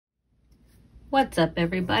What's up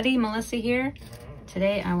everybody, Melissa here.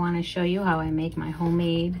 Today I want to show you how I make my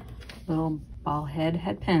homemade little ball head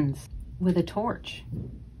pins with a torch.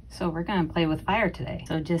 So we're going to play with fire today.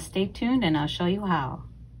 So just stay tuned and I'll show you how.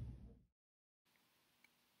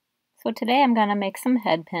 So today I'm going to make some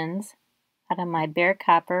head pins out of my bare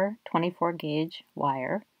copper 24 gauge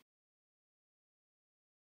wire.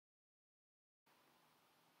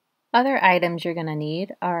 Other items you're going to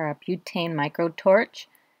need are a butane micro torch,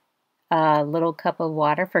 a little cup of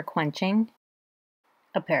water for quenching,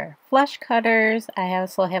 a pair of flush cutters. I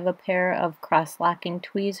also have a pair of cross-locking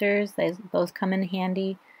tweezers. Those come in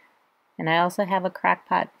handy. And I also have a crock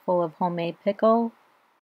pot full of homemade pickle.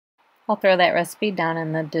 I'll throw that recipe down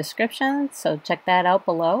in the description, so check that out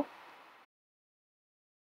below.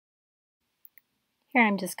 Here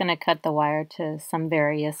I'm just going to cut the wire to some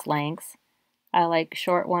various lengths. I like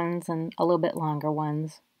short ones and a little bit longer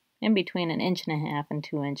ones, in between 1.5 inches and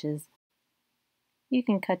 2 inches. You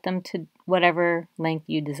can cut them to whatever length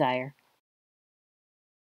you desire.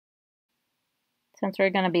 Since we're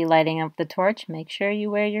going to be lighting up the torch, make sure you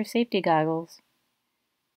wear your safety goggles.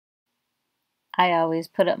 I always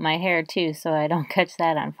put up my hair too so I don't catch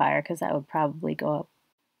that on fire, because that would probably go up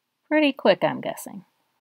pretty quick, I'm guessing.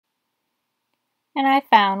 And I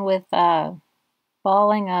found with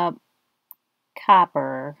balling up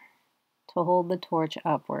copper to hold the torch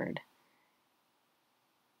upward.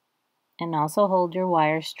 And also hold your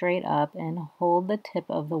wire straight up and hold the tip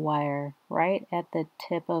of the wire right at the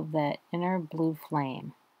tip of that inner blue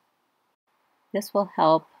flame. This will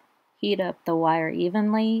help heat up the wire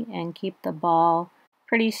evenly and keep the ball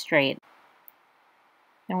pretty straight.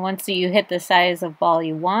 And once you hit the size of ball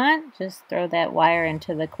you want, just throw that wire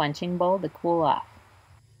into the quenching bowl to cool off.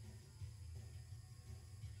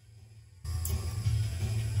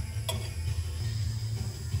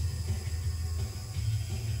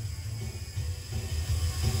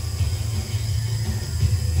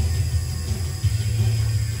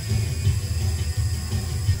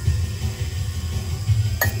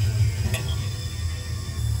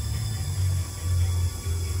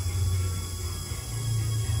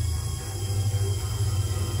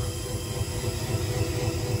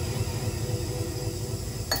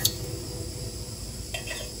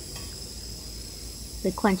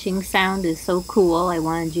 The quenching sound is so cool, I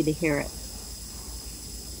wanted you to hear it.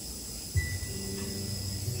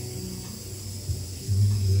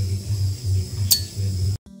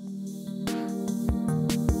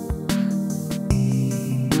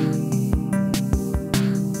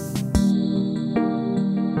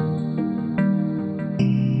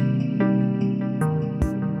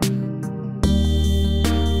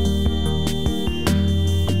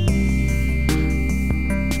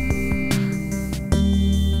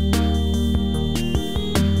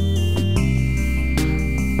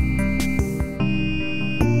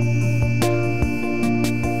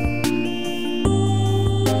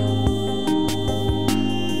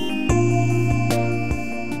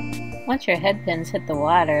 Once your head pins hit the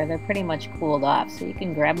water, they're pretty much cooled off, so you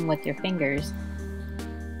can grab them with your fingers.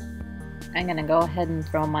 I'm going to go ahead and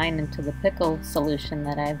throw mine into the pickle solution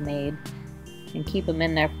that I've made and keep them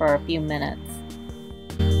in there for a few minutes.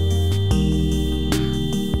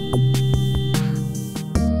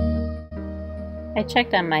 I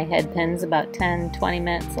checked on my head pins about 10-20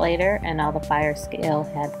 minutes later and all the fire scale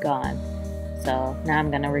had gone. So now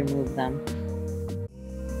I'm going to remove them.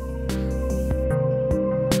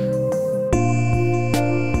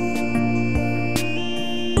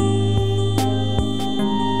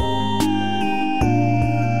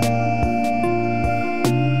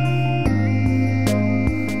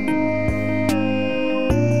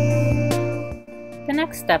 The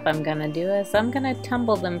next step I'm going to do is I'm going to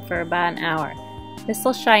tumble them for about an hour. This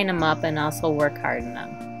will shine them up and also work harden them.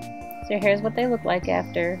 So here's what they look like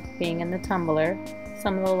after being in the tumbler.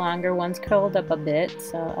 Some of the longer ones curled up a bit,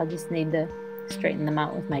 so I'll just need to straighten them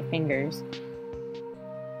out with my fingers.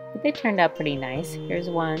 But they turned out pretty nice. Here's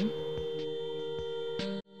one.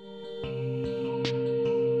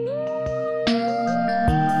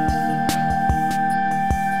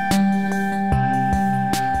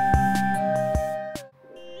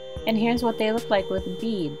 And here's what they look like with a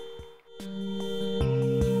bead.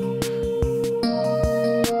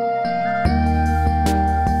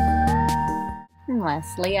 And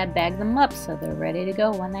lastly, I bag them up so they're ready to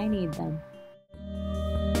go when I need them.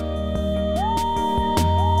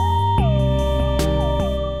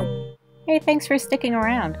 Hey, thanks for sticking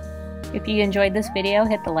around. If you enjoyed this video,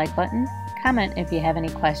 hit the like button, comment if you have any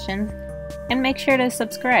questions, and make sure to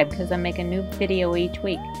subscribe because I make a new video each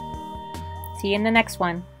week. See you in the next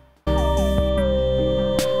one.